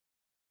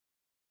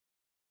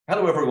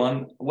Hello,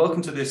 everyone.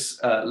 Welcome to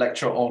this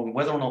lecture on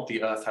whether or not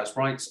the Earth has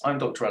rights. I'm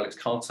Dr. Alex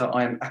Carter.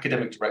 I am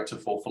Academic Director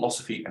for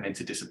Philosophy and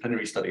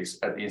Interdisciplinary Studies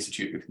at the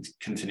Institute of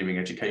Continuing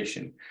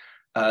Education.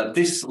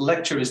 This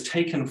lecture is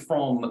taken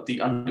from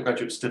the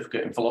undergraduate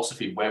certificate in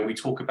philosophy, where we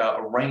talk about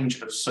a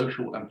range of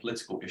social and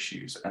political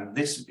issues. And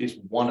this is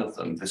one of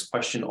them, this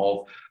question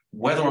of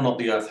whether or not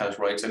the Earth has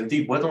rights, and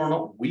indeed whether or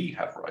not we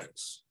have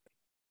rights.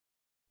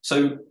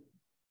 So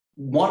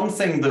one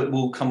thing that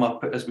will come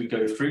up as we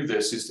go through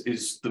this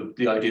is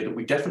the idea that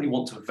we definitely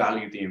want to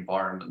value the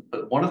environment.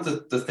 But one of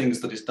the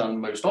things that is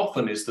done most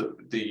often is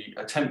that the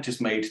attempt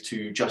is made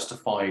to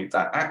justify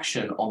that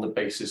action on the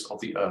basis of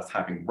the Earth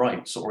having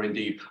rights, or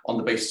indeed on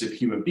the basis of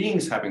human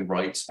beings having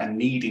rights and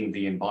needing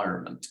the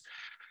environment.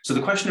 So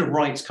the question of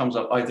rights comes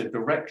up either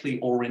directly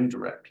or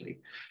indirectly.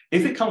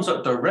 If it comes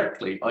up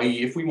directly,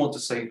 i.e. if we want to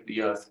say that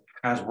the Earth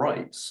has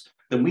rights,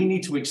 then we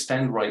need to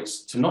extend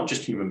rights to not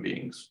just human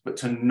beings, but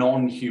to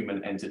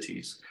non-human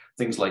entities,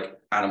 things like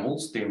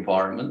animals, the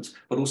environment,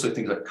 but also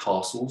things like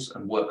castles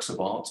and works of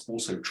art,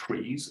 also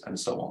trees and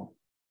so on.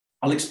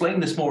 I'll explain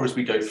this more as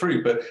we go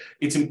through, but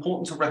it's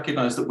important to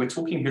recognize that we're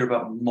talking here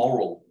about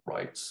moral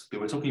rights, that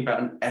we're talking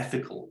about an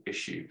ethical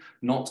issue,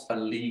 not a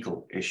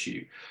legal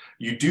issue.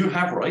 You do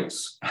have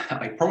rights,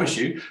 I promise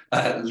you,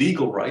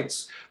 legal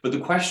rights, but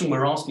the question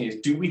we're asking is,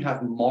 do we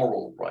have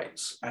moral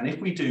rights? And if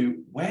we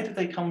do, where do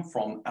they come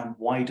from and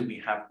why do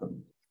we have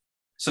them?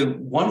 So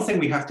one thing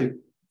we have to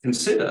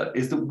consider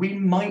is that we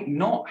might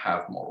not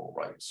have moral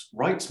rights.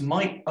 Rights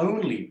might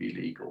only be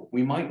legal.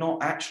 We might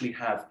not actually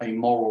have a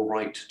moral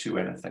right to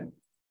anything.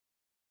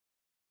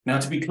 Now,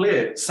 to be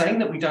clear, saying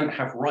that we don't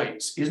have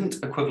rights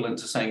isn't equivalent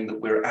to saying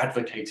that we're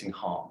advocating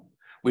harm.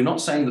 We're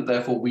not saying that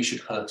therefore we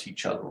should hurt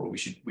each other or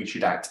we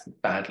should act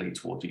badly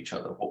towards each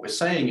other. What we're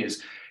saying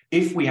is,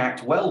 if we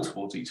act well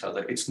towards each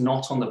other, it's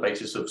not on the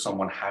basis of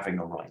someone having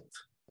a right.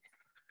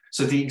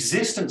 So the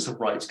existence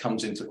of rights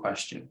comes into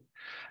question.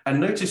 And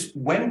notice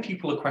when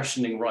people are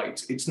questioning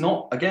rights, it's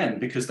not, again,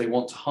 because they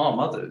want to harm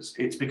others.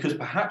 It's because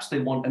perhaps they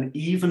want an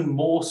even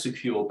more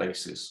secure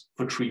basis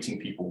for treating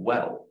people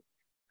well.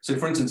 So,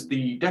 for instance,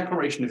 the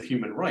Declaration of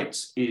Human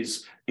Rights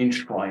is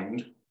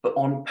enshrined, but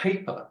on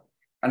paper.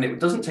 And it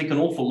doesn't take an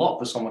awful lot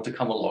for someone to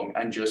come along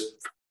and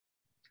just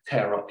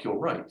tear up your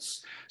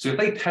rights. So if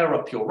they tear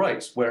up your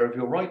rights, where have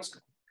your rights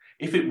gone?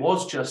 If it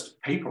was just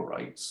paper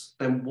rights,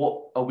 then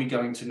what are we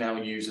going to now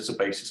use as a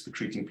basis for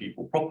treating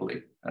people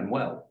properly and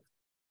well?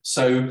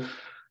 So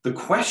the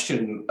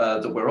question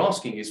that we're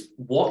asking is,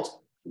 what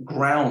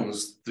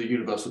grounds the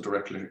Universal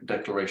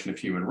Declaration of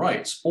Human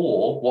Rights,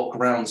 or what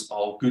grounds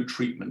our good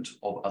treatment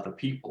of other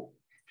people?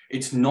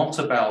 It's not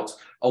about,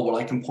 oh, well,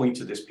 I can point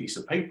to this piece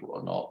of paper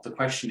or not. The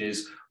question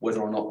is whether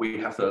or not we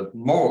have a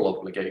moral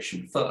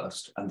obligation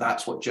first, and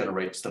that's what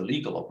generates the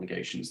legal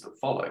obligations that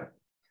follow.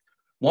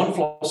 One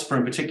philosopher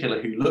in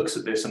particular who looks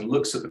at this and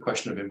looks at the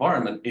question of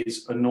environment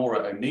is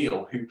Honora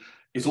O'Neill, who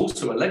is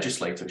also a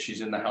legislator.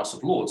 She's in the House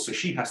of Lords, so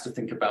she has to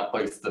think about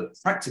both the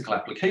practical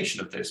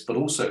application of this, but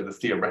also the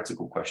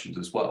theoretical questions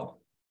as well.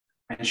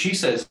 And she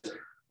says,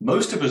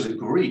 most of us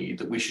agree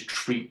that we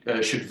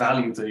should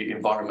value the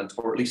environment,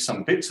 or at least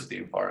some bits of the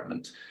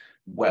environment,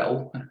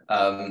 well.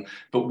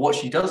 But what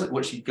she goes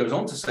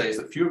on to say is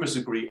that few of us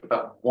agree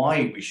about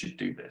why we should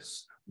do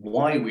this,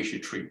 why we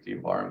should treat the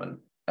environment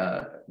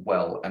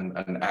well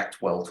and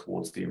act well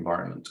towards the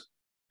environment.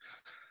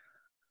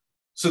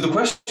 So the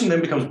question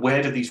then becomes,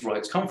 where do these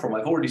rights come from?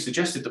 I've already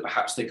suggested that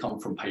perhaps they come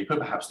from paper,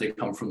 perhaps they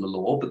come from the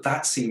law, but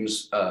that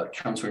seems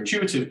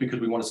counterintuitive, because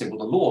we want to say, well,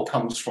 the law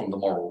comes from the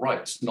moral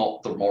rights,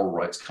 not the moral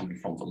rights coming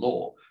from the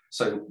law.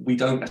 So we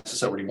don't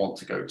necessarily want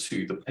to go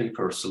to the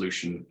paper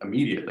solution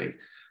immediately.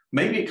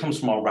 Maybe it comes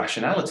from our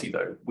rationality,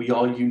 though. We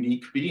are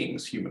unique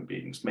beings, human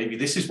beings. Maybe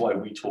this is why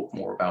we talk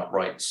more about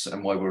rights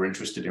and why we're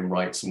interested in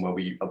rights and why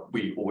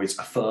we always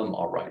affirm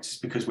our rights. It's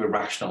because we're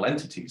rational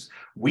entities.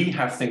 We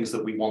have things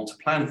that we want to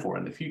plan for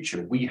in the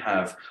future. We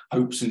have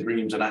hopes and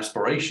dreams and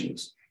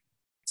aspirations.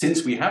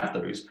 Since we have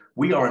those,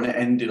 we are an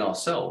end in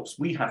ourselves.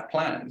 We have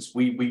plans.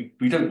 We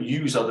don't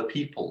use other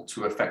people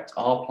to affect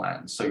our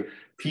plans. So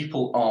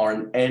people are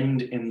an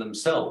end in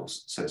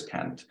themselves, says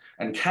Kant.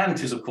 And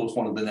Kant is, of course,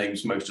 one of the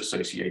names most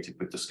associated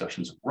with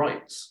discussions of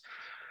rights.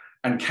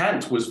 And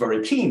Kant was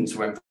very keen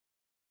to emphasize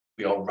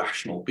we are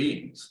rational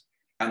beings.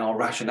 And our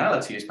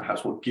rationality is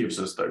perhaps what gives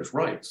us those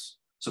rights.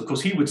 So, of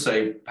course, he would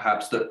say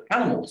perhaps that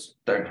animals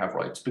don't have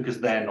rights because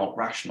they're not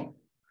rational.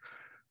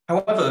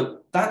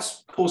 However,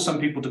 that's caused some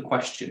people to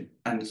question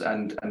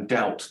and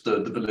doubt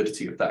the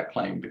validity of that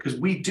claim, because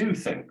we do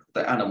think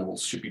that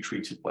animals should be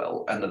treated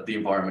well and that the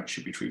environment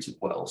should be treated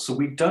well. So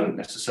we don't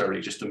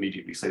necessarily just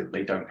immediately say that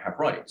they don't have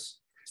rights.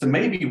 So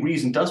maybe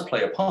reason does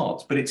play a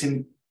part, but it's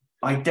in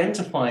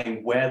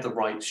identifying where the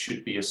rights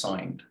should be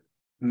assigned.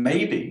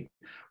 Maybe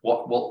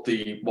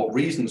what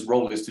reason's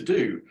role is to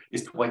do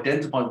is to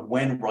identify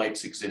when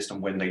rights exist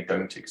and when they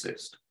don't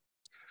exist.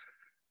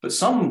 But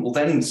some will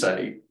then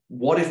say,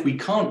 what if we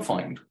can't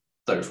find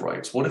those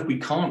rights? What if we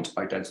can't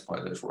identify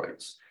those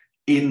rights?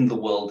 in the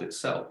world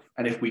itself?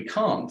 And if we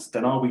can't,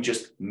 then are we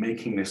just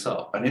making this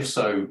up? And if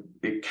so,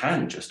 it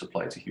can just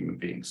apply to human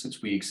beings,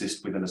 since we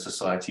exist within a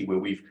society where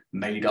we've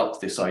made up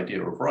this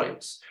idea of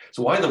rights.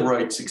 So either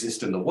rights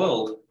exist in the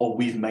world or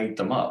we've made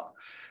them up.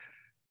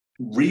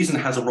 Reason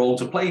has a role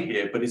to play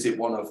here, but is it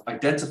one of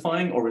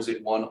identifying or is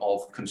it one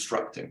of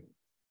constructing?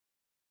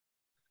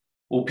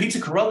 Well, Peter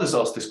Carruthers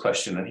asked this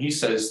question, and he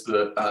says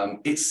that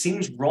it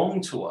seems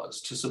wrong to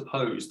us to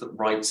suppose that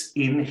rights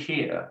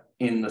inhere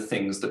in the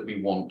things that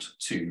we want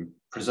to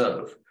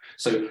preserve.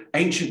 So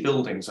ancient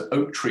buildings,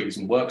 oak trees,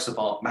 and works of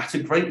art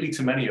matter greatly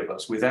to many of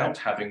us without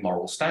having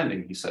moral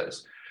standing, he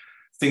says.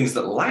 Things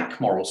that lack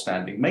moral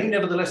standing may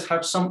nevertheless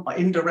have some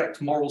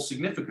indirect moral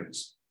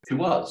significance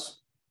to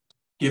us,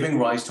 giving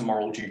rise to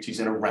moral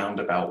duties in a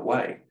roundabout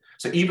way.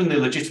 So even the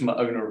legitimate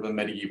owner of a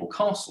medieval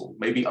castle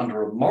may be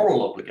under a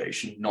moral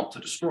obligation not to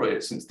destroy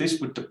it, since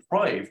this would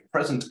deprive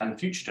present and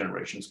future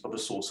generations of a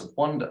source of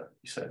wonder,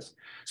 he says.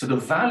 So the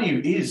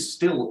value is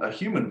still a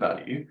human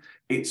value,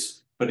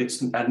 but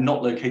it's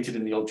not located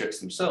in the objects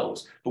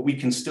themselves, but we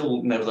can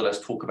still nevertheless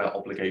talk about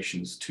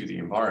obligations to the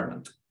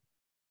environment.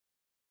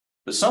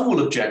 But some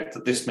will object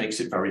that this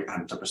makes it very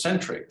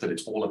anthropocentric, that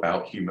it's all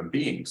about human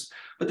beings.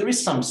 But there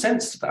is some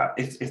sense to that,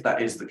 if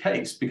that is the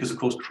case, because of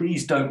course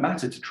trees don't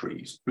matter to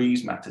trees.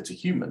 Trees matter to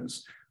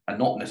humans, and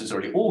not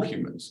necessarily all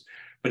humans.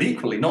 But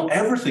equally, not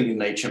everything in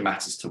nature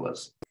matters to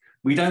us.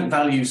 We don't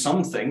value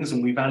some things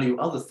and we value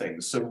other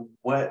things. So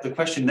the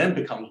question then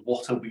becomes,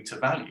 what are we to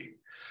value?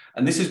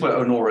 And this is where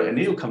Honora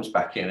O'Neill comes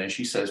back in, and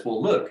she says,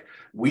 well, look,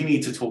 we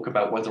need to talk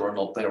about whether or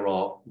not there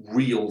are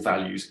real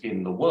values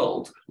in the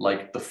world,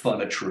 like the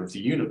furniture of the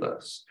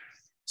universe.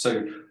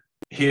 So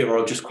here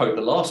I'll just quote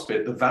the last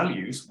bit: the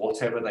values,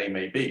 whatever they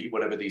may be,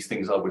 whatever these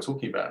things are we're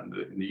talking about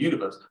in the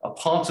universe, are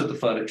part of the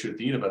furniture of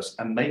the universe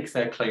and make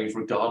their claims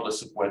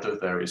regardless of whether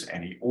there is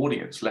any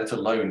audience, let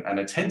alone an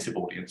attentive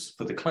audience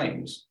for the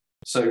claims.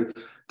 So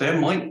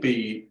there might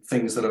be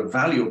things that are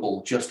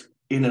valuable just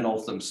in and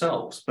of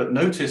themselves. But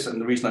notice,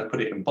 and the reason I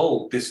put it in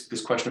bold, this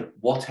question of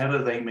whatever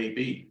they may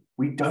be.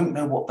 We don't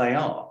know what they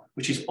are,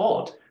 which is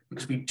odd,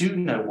 because we do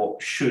know what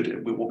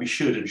we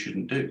should and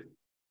shouldn't do.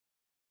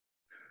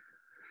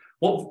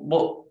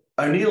 What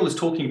O'Neill is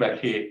talking about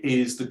here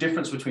is the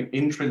difference between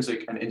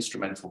intrinsic and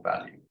instrumental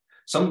value.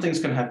 Some things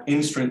can have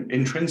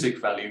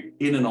intrinsic value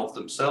in and of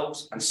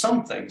themselves, and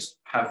some things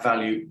have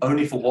value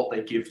only for what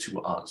they give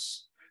to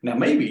us. Now,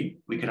 maybe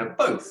we could have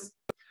both.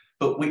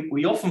 But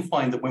we often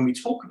find that when we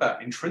talk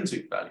about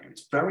intrinsic value,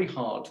 it's very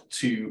hard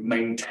to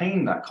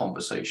maintain that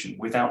conversation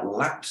without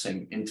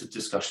lapsing into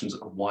discussions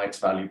of why it's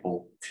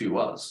valuable to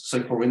us.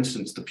 So for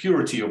instance, the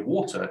purity of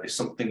water is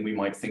something we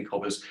might think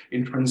of as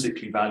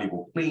intrinsically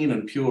valuable. Clean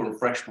and pure and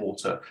fresh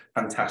water,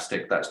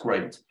 fantastic, that's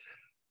great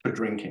for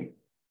drinking.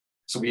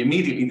 So we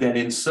immediately then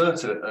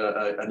insert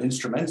an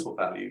instrumental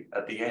value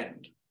at the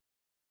end.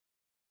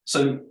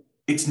 So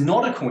it's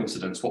not a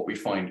coincidence what we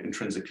find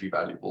intrinsically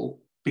valuable,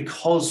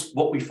 because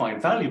what we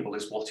find valuable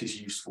is what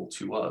is useful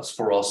to us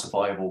for our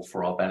survival,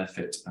 for our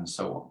benefit, and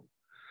so on.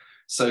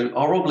 So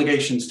our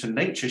obligations to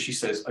nature, she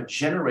says, are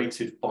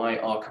generated by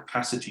our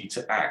capacity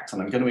to act.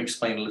 And I'm going to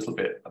explain a little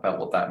bit about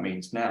what that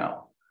means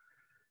now.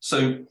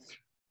 So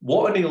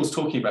what O'Neill's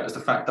talking about is the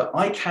fact that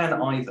I can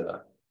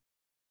either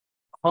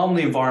harm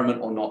the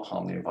environment or not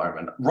harm the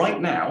environment.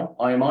 Right now,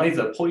 I am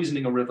either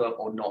poisoning a river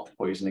or not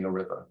poisoning a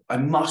river. I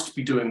must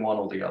be doing one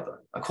or the other.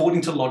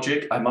 According to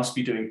logic, I must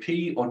be doing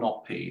P or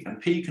not P, and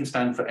P can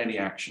stand for any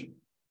action.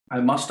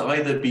 I must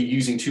either be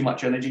using too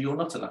much energy or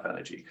not enough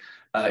energy.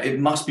 It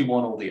must be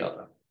one or the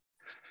other.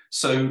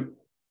 So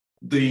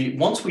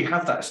once we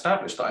have that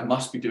established, that I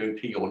must be doing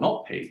P or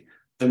not P,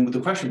 then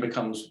the question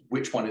becomes,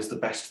 which one is the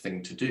best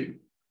thing to do?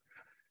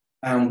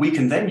 And we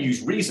can then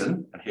use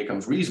reason, and here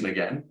comes reason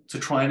again, to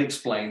try and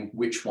explain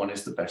which one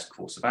is the best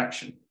course of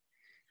action.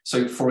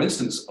 So for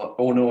instance,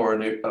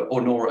 Honora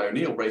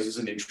O'Neill raises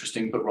an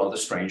interesting but rather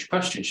strange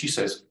question. She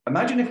says,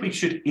 imagine if we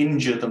should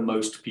injure the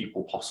most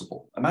people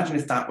possible. Imagine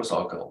if that was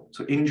our goal,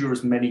 to injure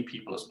as many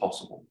people as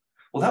possible.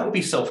 Well, that would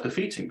be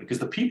self-defeating, because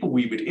the people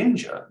we would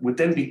injure would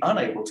then be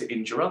unable to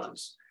injure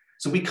others.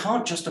 So we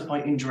can't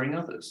justify injuring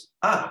others.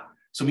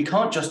 So we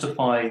can't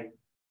justify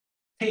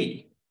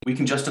P. We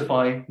can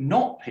justify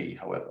not P,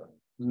 however,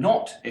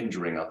 not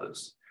injuring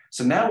others.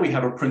 So now we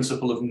have a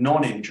principle of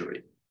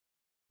non-injury.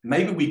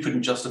 Maybe we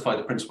couldn't justify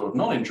the principle of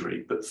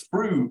non-injury, but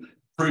through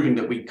proving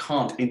that we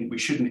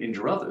shouldn't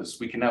injure others,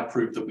 we can now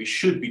prove that we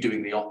should be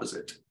doing the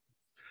opposite.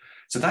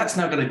 So that's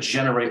now going to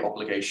generate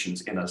obligations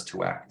in us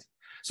to act.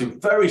 So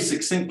very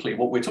succinctly,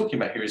 what we're talking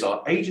about here is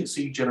our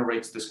agency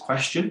generates this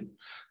question.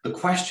 The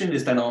question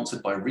is then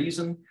answered by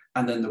reason,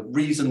 and then the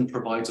reason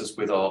provides us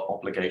with our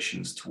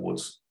obligations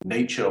towards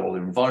nature or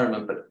the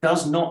environment, but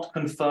does not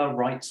confer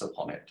rights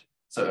upon it.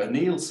 So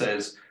O'Neill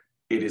says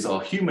it is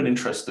our human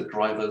interests that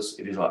drive us,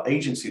 it is our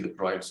agency that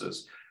drives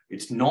us.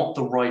 It's not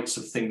the rights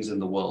of things in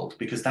the world,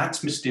 because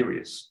that's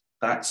mysterious.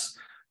 That's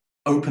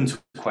open to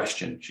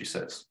question, she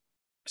says.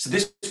 So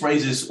this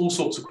raises all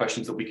sorts of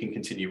questions that we can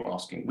continue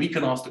asking. We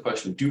can ask the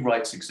question, do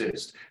rights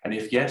exist? And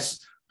if yes,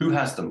 who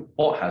has them?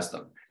 What has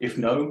them? If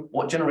no,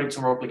 what generates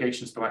our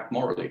obligations to act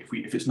morally?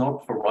 If it's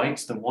not for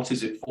rights, then what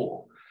is it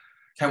for?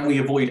 Can we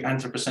avoid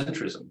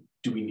anthropocentrism?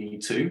 Do we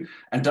need to?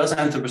 And does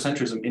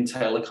anthropocentrism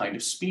entail a kind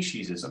of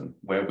speciesism,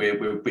 where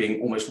we're being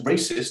almost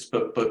racist,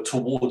 but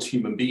towards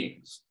human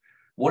beings?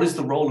 What is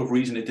the role of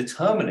reason in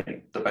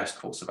determining the best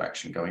course of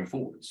action going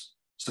forwards?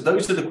 So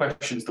those are the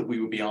questions that we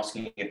will be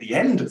asking at the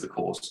end of the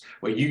course,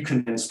 where you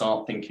can then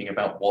start thinking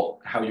about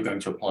how you're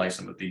going to apply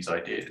some of these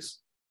ideas.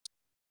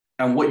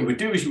 And what you would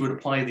do is you would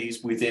apply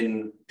these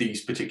within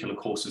these particular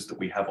courses that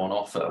we have on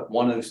offer.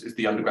 One is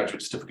the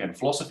undergraduate certificate in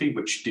philosophy,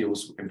 which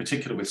deals in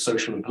particular with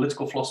social and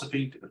political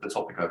philosophy, the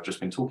topic I've just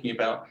been talking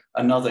about.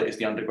 Another is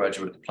the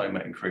undergraduate diploma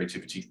in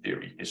creativity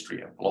theory,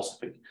 history, and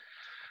philosophy.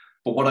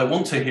 But what I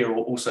want to hear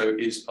also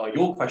are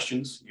your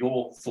questions,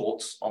 your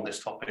thoughts on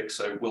this topic.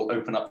 So we'll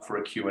open up for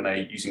a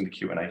Q&A using the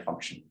Q&A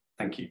function.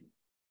 Thank you.